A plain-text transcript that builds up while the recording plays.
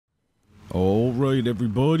All right,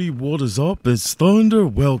 everybody, what is up? It's Thunder.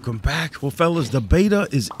 Welcome back. Well, fellas, the beta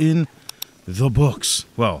is in the books.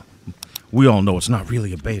 Well, we all know it's not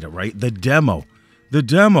really a beta, right? The demo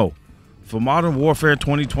for Modern Warfare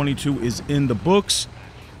 2022 is in the books.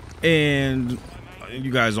 And you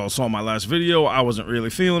guys all saw my last video. I wasn't really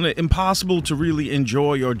feeling it. Impossible to really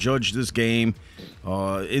enjoy or judge this game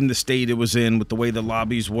in the state it was in with the way the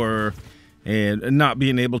lobbies were. And not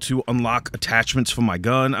being able to unlock attachments for my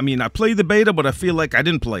gun. I mean, I played the beta, but I feel like I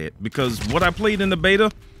didn't play it. Because what I played in the beta,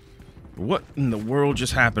 what in the world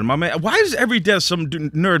just happened? My man, why is every death some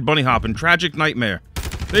nerd bunny hopping? Tragic nightmare.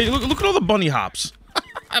 Hey, look at all the bunny hops.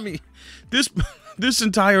 I mean, this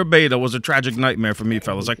entire beta was a tragic nightmare for me,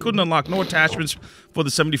 fellas. I couldn't unlock no attachments for the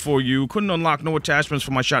 74U. Couldn't unlock no attachments for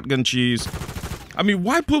my shotgun cheese. I mean,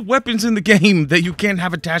 why put weapons in the game that you can't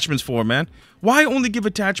have attachments for, man? Why only give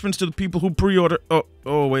attachments to the people who pre-order?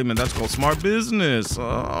 Oh, wait a minute, that's called smart business.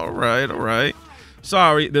 All right.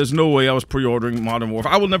 Sorry, there's no way I was pre-ordering Modern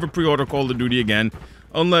Warfare. I will never pre-order Call of Duty again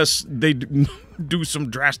unless they do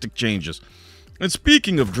some drastic changes. And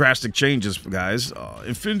speaking of drastic changes, guys,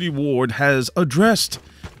 Infinity Ward has addressed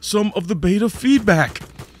some of the beta feedback.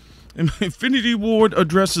 Infinity Ward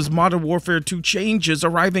addresses Modern Warfare 2 changes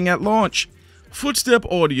arriving at launch. Footstep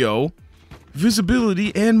audio,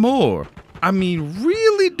 visibility, and more. I mean,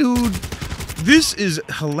 really, dude? This is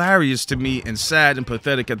hilarious to me and sad and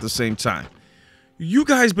pathetic at the same time. You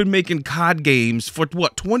guys been making COD games for,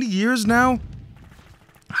 what, 20 years now?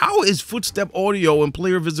 How is footstep audio and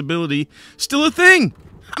player visibility still a thing?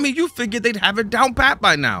 I mean, you figured they'd have it down pat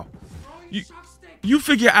by now. You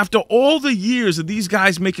figure after all the years of these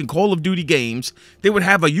guys making Call of Duty games, they would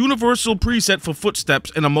have a universal preset for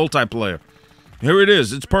footsteps in a multiplayer. Here it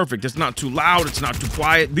is. It's perfect. It's not too loud. It's not too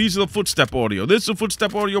quiet. These are the footstep audio. This is a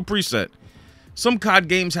footstep audio preset. Some COD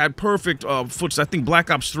games had perfect footsteps. I think Black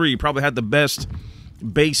Ops 3 probably had the best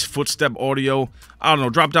bass footstep audio. I don't know.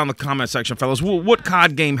 Drop down in the comment section, fellas. What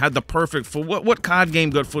COD game had the perfect what COD game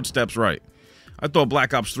got footsteps right? I thought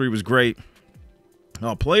Black Ops 3 was great.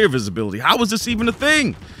 Player visibility. How is this even a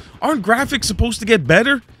thing? Aren't graphics supposed to get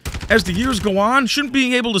better as the years go on? Shouldn't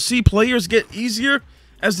being able to see players get easier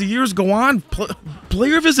as the years go on?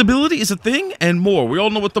 Player visibility is a thing, and more. We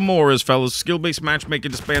all know what the more is, fellas. Skill-based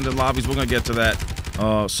matchmaking, disbanded lobbies. We're going to get to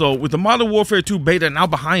that. So, with the Modern Warfare 2 beta now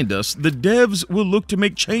behind us, the devs will look to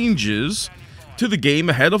make changes to the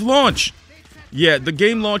game ahead of launch. Yeah, the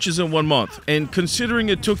game launches in 1 month, and considering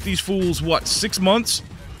it took these fools, what, 6 months?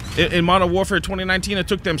 In Modern Warfare 2019, it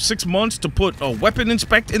took them 6 months to put a weapon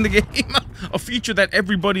inspect in the game, a feature that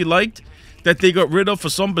everybody liked, that they got rid of for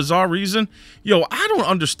some bizarre reason. Yo, I don't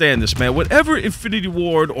understand this, man. Whatever Infinity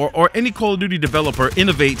Ward or any Call of Duty developer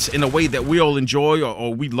innovates in a way that we all enjoy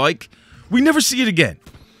or we like, we never see it again.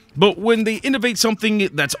 But when they innovate something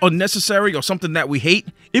that's unnecessary or something that we hate,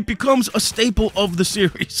 it becomes a staple of the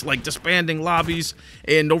series, like disbanding lobbies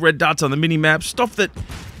and no red dots on the mini-map, stuff that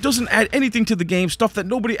doesn't add anything to the game, stuff that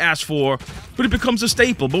nobody asked for, but it becomes a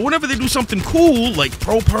staple. But whenever they do something cool, like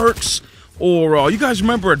pro perks, or, you guys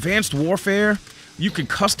remember Advanced Warfare? You could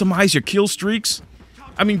customize your kill streaks.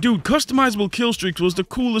 I mean, dude, customizable kill streaks was the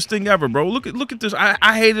coolest thing ever, bro. Look at this.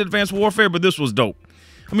 I hated Advanced Warfare, but this was dope.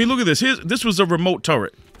 I mean, look at this. This was a remote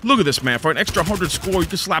turret. Look at this, man. For an extra 100 score, you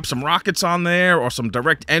can slap some rockets on there or some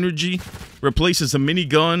direct energy. Replaces a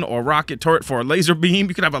minigun or rocket turret for a laser beam.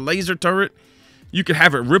 You could have a laser turret. You could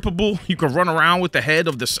have it rippable. You could run around with the head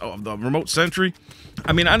of the remote sentry.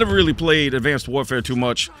 I mean, I never really played Advanced Warfare too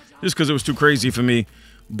much, just because it was too crazy for me.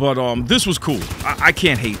 But this was cool. I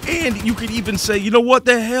can't hate. And you could even say, you know what,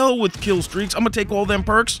 the hell with kill streaks. I'm going to take all them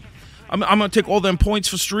perks. I'm going to take all them points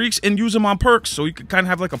for streaks and use them on perks. So you could kind of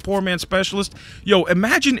have like a poor man specialist. Yo,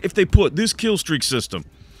 imagine if they put this kill streak system,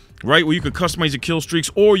 right, where you could customize your kill streaks,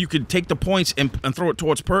 or you could take the points and throw it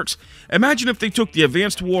towards perks. Imagine if they took the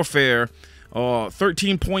Advanced Warfare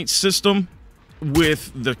 13-point system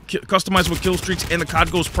with the customizable kill streaks and the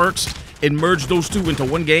COD Ghost perks and merge those two into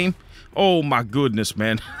one game. Oh my goodness,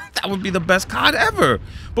 man. That would be the best COD ever.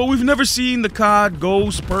 But we've never seen the COD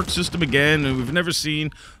Ghost perk system again, and we've never seen,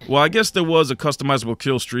 well, I guess there was a customizable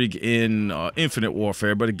kill streak in Infinite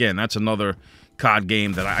Warfare, but again, that's another COD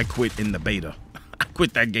game that I quit in the beta. I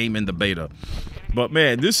quit that game in the beta. But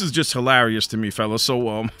man, this is just hilarious to me, fellas.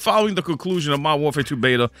 So, following the conclusion of Modern Warfare 2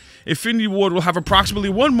 beta, Infinity Ward will have approximately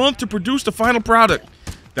 1 month to produce the final product.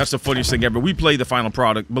 That's the funniest thing ever. We played the final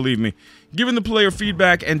product, believe me. Given the player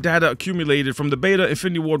feedback and data accumulated from the beta,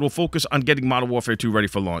 Infinity Ward will focus on getting Modern Warfare 2 ready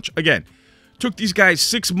for launch. Again, took these guys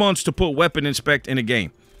 6 months to put weapon inspect in a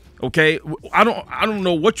game. Okay, I don't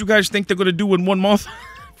know what you guys think they're gonna do in 1 month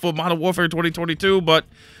for Modern Warfare 2022, but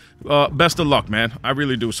Best of luck, man. I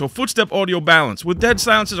really do. So, footstep audio balance. With dead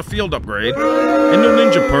silence is a field upgrade. And no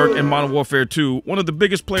ninja perk in Modern Warfare 2. One of the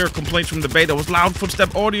biggest player complaints from the beta was loud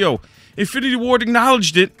footstep audio. Infinity Ward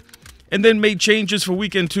acknowledged it and then made changes for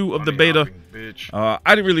Weekend 2 of the beta. I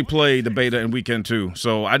didn't really play the beta in Weekend 2,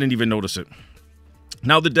 so I didn't even notice it.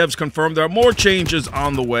 Now the devs confirmed there are more changes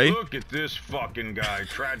on the way. Look at this fucking guy.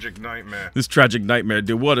 Tragic nightmare. This tragic nightmare,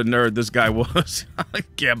 dude. What a nerd this guy was.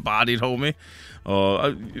 Get bodied, homie.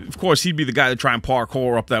 Of course, he'd be the guy to try and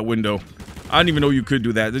parkour up that window. I didn't even know you could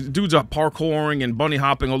do that. The dudes are parkouring and bunny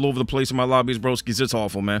hopping all over the place in my lobbies, broskies. It's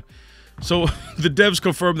awful, man. So, the devs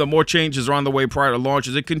confirmed that more changes are on the way prior to launch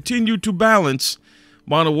as they continue to balance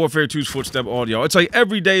Modern Warfare 2's footstep audio. It's like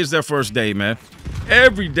every day is their first day, man.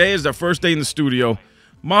 Every day is their first day in the studio.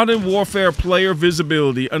 Modern Warfare player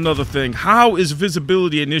visibility, another thing. How is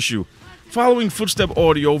visibility an issue? Following footstep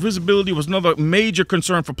audio, visibility was another major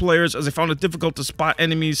concern for players as they found it difficult to spot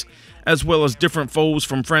enemies as well as different foes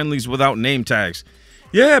from friendlies without name tags.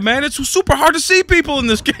 Yeah, man, it's super hard to see people in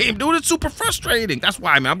this game, dude. It's super frustrating. That's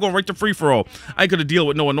why, man, I'm going right to free-for-all. I ain't gonna deal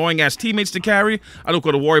with no annoying-ass teammates to carry. I don't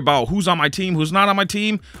gotta worry about who's on my team, who's not on my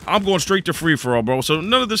team. I'm going straight to free-for-all, bro. So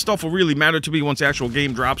none of this stuff will really matter to me once the actual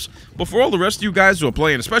game drops. But for all the rest of you guys who are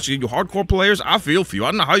playing, especially you hardcore players, I feel for you.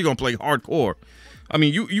 I don't know how you're gonna play hardcore. I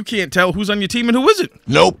mean, you can't tell who's on your team and who isn't.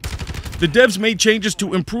 Nope. The devs made changes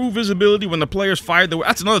to improve visibility when the players fired the...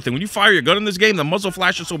 That's another thing. When you fire your gun in this game, the muzzle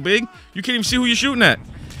flash is so big, you can't even see who you're shooting at.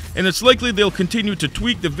 And it's likely they'll continue to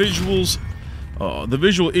tweak the visuals, the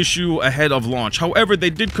visual issue ahead of launch. However,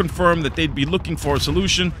 they did confirm that they'd be looking for a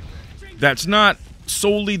solution that's not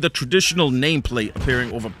solely the traditional nameplate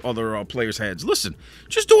appearing over other players' heads. Listen,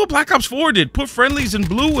 just do what Black Ops 4 did. Put friendlies in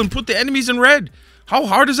blue and put the enemies in red. How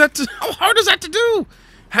hard is that to do?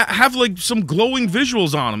 Have like some glowing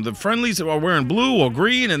visuals on them. The friendlies are wearing blue or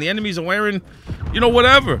green, and the enemies are wearing, you know,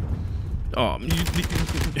 whatever.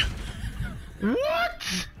 What?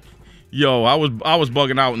 Yo, I was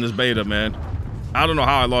bugging out in this beta, man. I don't know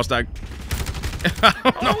how I lost that. I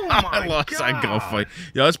don't know how I lost that gunfight.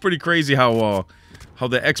 Yo, it's pretty crazy how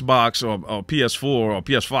the Xbox or PS4 or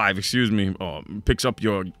PS5, excuse me, picks up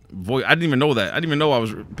your voice. I didn't even know that. I didn't even know I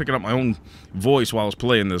was picking up my own voice while I was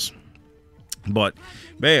playing this. But,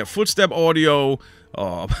 man, footstep audio,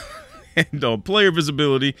 and player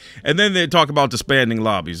visibility, and then they talk about disbanding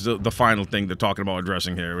lobbies, the final thing they're talking about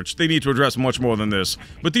addressing here, which they need to address much more than this.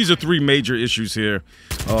 But these are three major issues here.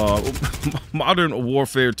 Modern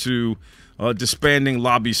Warfare 2 disbanding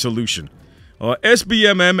lobby solution.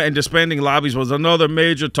 SBMM and disbanding lobbies was another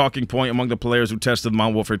major talking point among the players who tested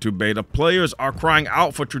Modern Warfare 2 beta. Players are crying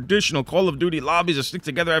out for traditional Call of Duty lobbies to stick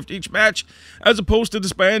together after each match, as opposed to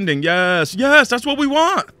disbanding. Yes, that's what we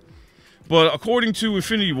want. But according to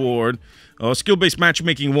Infinity Ward, skill-based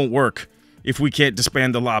matchmaking won't work if we can't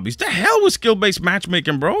disband the lobbies. The hell with skill-based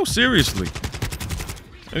matchmaking, bro? Seriously.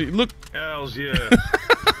 Hey, look. Hells yeah.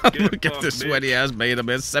 Look at this sweaty-ass beta,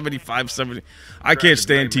 man. 75-70. I can't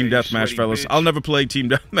stand Team Deathmatch, fellas. I'll never play Team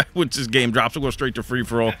Deathmatch once this game drops. I'll go straight to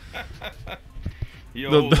free-for-all.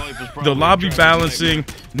 The lobby balancing,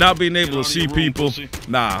 not being able to see people.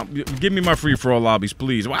 Nah, give me my free-for-all lobbies,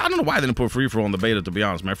 please. Well, I don't know why they didn't put free-for-all in the beta, to be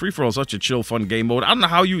honest, man. Free-for-all is such a chill, fun game mode. I don't know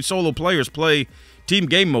how you solo players play team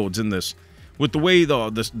game modes in this. With the way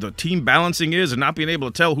the team balancing is and not being able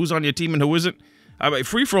to tell who's on your team and who isn't. I mean,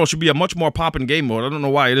 free-for-all should be a much more poppin' game mode. I don't know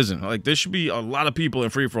why it isn't. Like, there should be a lot of people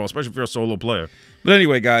in free-for-all, especially if you're a solo player. But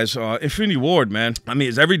anyway, guys, Infinity Ward, man. I mean,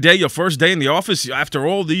 is every day your first day in the office? After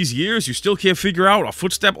all these years, you still can't figure out a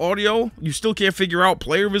footstep audio? You still can't figure out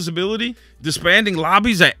player visibility? Disbanding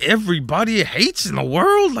lobbies that everybody hates in the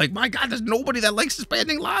world? Like, my God, there's nobody that likes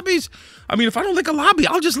disbanding lobbies. I mean, if I don't like a lobby,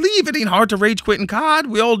 I'll just leave. It ain't hard to rage quit in COD.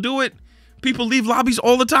 We all do it. People leave lobbies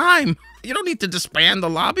all the time. You don't need to disband the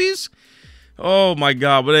lobbies. Oh, my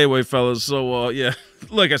God. But anyway, fellas, so, yeah,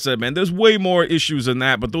 like I said, man, there's way more issues than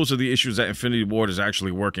that, but those are the issues that Infinity Ward is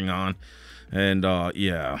actually working on. And,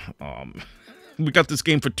 yeah, we got this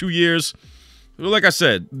game for 2 years. Like I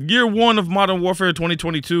said, year one of Modern Warfare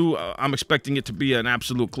 2022, I'm expecting it to be an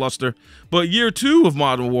absolute cluster. But year two of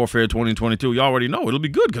Modern Warfare 2022, you already know it'll be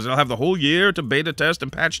good because they'll have the whole year to beta test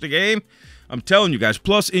and patch the game. I'm telling you guys.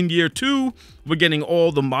 Plus, in year two, we're getting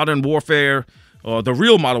all the Modern Warfare... the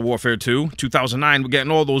real Modern Warfare 2, 2009, we're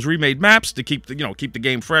getting all those remade maps to keep the, keep the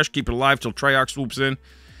game fresh, keep it alive till Treyarch swoops in,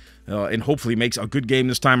 and hopefully makes a good game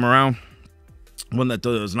this time around. One that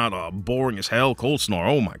is not boring as hell. Cold Snore,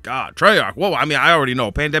 oh my God, Treyarch. Whoa, I mean, I already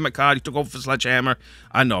know. Pandemic COD, he took over for Sledgehammer.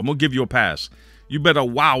 I know. I'm gonna give you a pass. You better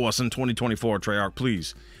wow us in 2024, Treyarch,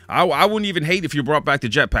 please. I wouldn't even hate if you brought back the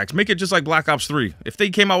jetpacks. Make it just like Black Ops 3. If they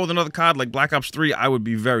came out with another COD like Black Ops 3, I would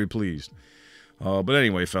be very pleased. But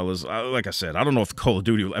anyway, fellas, like I said, I don't know if Call of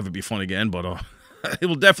Duty will ever be fun again, but it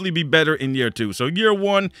will definitely be better in year 2. So year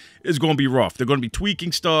 1 is going to be rough. They're going to be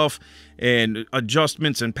tweaking stuff and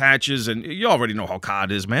adjustments and patches, and you already know how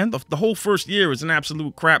COD is, man. The whole first year is an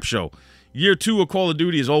absolute crap show. Year 2 of Call of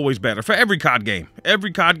Duty is always better for every COD game.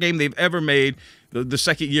 Every COD game they've ever made, the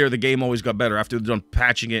second year the game always got better after they're done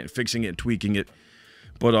patching it, fixing it, and tweaking it.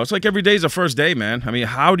 But it's like every day's the first day, man. I mean,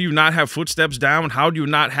 how do you not have footsteps down? How do you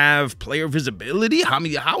not have player visibility? How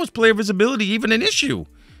is player visibility even an issue?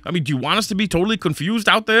 I mean, do you want us to be totally confused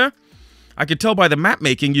out there? I can tell by the map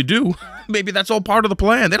making you do. Maybe that's all part of the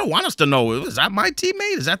plan. They don't want us to know. Is that my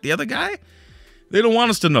teammate? Is that the other guy? They don't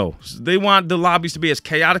want us to know. They want the lobbies to be as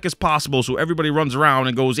chaotic as possible so everybody runs around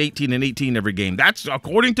and goes 18 and 18 every game. That's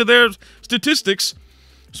according to their statistics.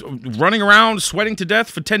 So running around, sweating to death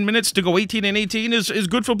for 10 minutes to go 18 and 18 is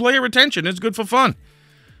good for player retention. It's good for fun.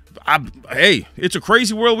 Hey, it's a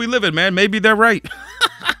crazy world we live in, man. Maybe they're right.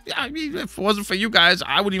 I mean, if it wasn't for you guys,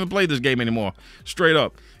 I wouldn't even play this game anymore. Straight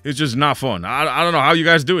up. It's just not fun. I don't know how you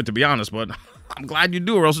guys do it, to be honest, but I'm glad you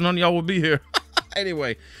do, or else none of y'all will be here.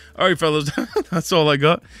 Anyway, all right, fellas, that's all I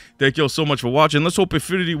got. Thank y'all so much for watching. Let's hope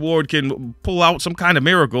Infinity Ward can pull out some kind of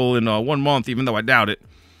miracle in 1 month, even though I doubt it.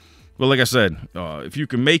 But like I said, if you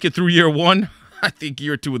can make it through year 1, I think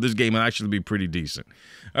year 2 of this game will actually be pretty decent.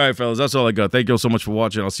 All right, fellas, that's all I got. Thank y'all so much for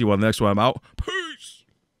watching. I'll see you on the next one. I'm out. Peace!